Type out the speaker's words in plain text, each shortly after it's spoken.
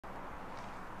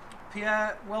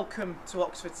Pierre, welcome to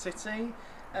Oxford City.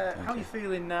 How are you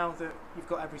feeling now that you've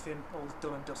got everything all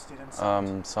done and dusted and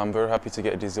signed? So I'm very happy to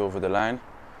get this over the line,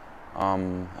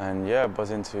 and yeah,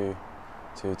 buzzing to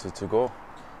go.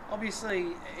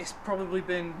 Obviously, it's probably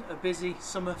been a busy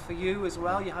summer for you as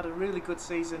well. You had a really good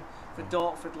season for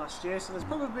Dartford last year, so there's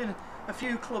probably been a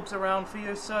few clubs around for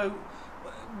you. So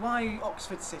why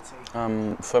Oxford City?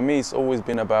 For me, it's always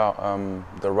been about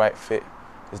the right fit.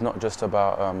 It's not just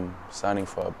about signing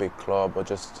for a big club or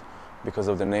just because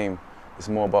of the name. It's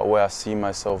more about where I see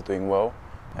myself doing well,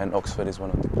 and Oxford is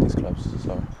one of these clubs.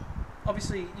 So,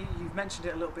 obviously, you've mentioned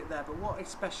it a little bit there, but what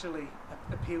especially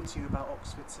appealed to you about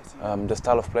Oxford City? The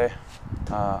style of play.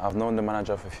 I've known the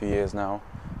manager for a few years now,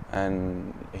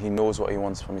 and he knows what he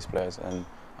wants from his players, and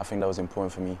I think that was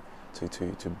important for me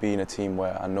to be in a team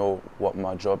where I know what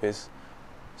my job is.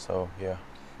 So, yeah.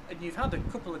 And you've had a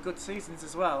couple of good seasons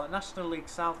as well at National League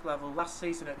South level, last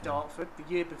season at Dartford, the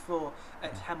year before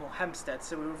at Hempstead,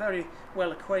 so we were very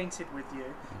well acquainted with you.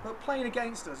 But playing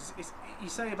against us, you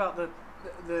say about the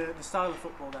style of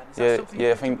football then? Is that something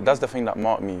I think that's the thing that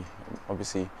marked me.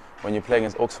 Obviously, when you play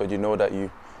against Oxford, you know that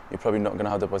you're probably not going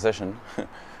to have the possession.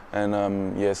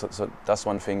 And yeah, so that's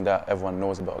one thing that everyone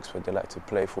knows about Oxford. They like to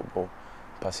play football,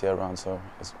 pass it around, so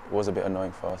it was a bit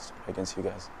annoying for us to play against you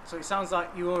guys. So it sounds like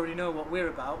you already know what we're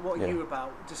about. What are you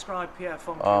about? Describe Pierre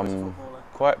Fonkeu as a footballer.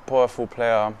 Quite powerful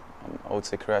player, I would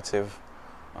say creative.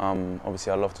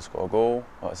 Obviously I love to score a goal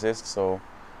or assist, so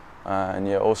and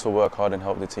yeah, also work hard and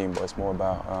help the team, but it's more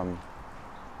about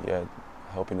yeah,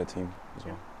 helping the team as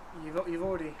well. You've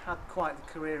already had quite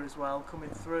the career as well, coming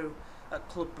through at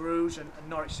Club Bruges and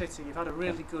Norwich City. You've had a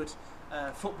really good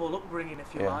football upbringing,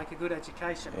 if you like, a good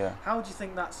education. How do you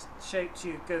think that's shaped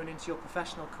you going into your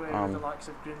professional career with the likes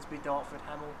of Grimsby, Dartford,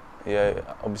 Hemel? Yeah,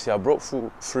 obviously I broke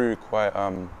through quite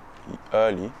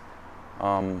early,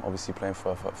 obviously playing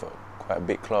for quite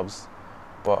big clubs,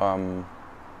 but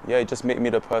yeah, it just made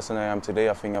me the person I am today.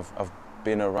 I think I've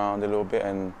been around a little bit,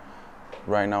 and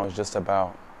right now it's just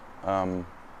about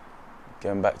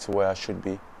getting back to where I should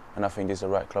be, and I think this is the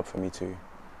right club for me to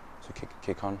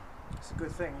kick on. It's a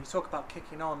good thing. You talk about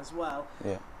kicking on as well.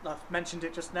 Yeah. I've mentioned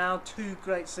it just now, 2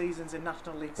 great seasons in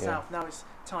National League South. Now it's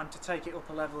time to take it up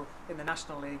a level in the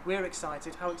National League. We're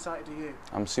excited. How excited are you?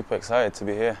 I'm super excited to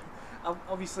be here.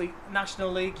 Obviously,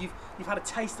 National League, you've had a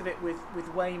taste of it with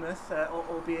Weymouth,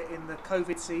 albeit in the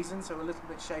COVID season, so a little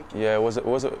bit shaky. Yeah, it was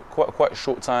a quite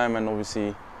short time, and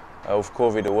obviously with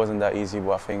COVID it wasn't that easy,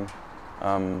 but I think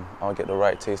I'll get the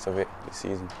right taste of it this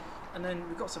season. And then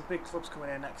we've got some big clubs coming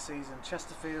in next season: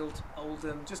 Chesterfield,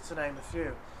 Oldham, just to name a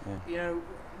few. Yeah. You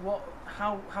know,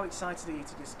 how excited are you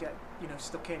to just get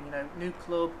stuck in? You know, new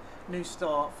club, new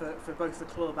start for both the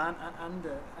club and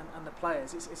the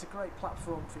players. It's a great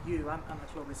platform for you and the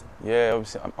club, isn't it? Yeah,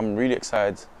 obviously I'm really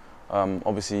excited.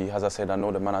 Obviously, as I said, I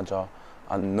know the manager,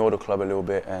 I know the club a little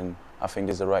bit, and I think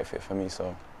this is the right fit for me.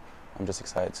 So I'm just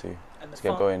excited to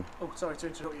get going. Oh, sorry to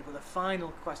interrupt you, but the final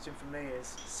question for me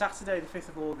is Saturday the 5th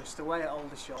of August, away at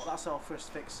Aldershot. That's our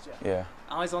first fixture. Yeah.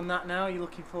 Eyes on that now? Are you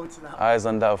looking forward to that? Eyes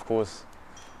on that, of course.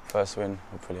 First win,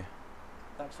 hopefully.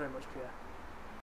 Thanks very much, Pierre.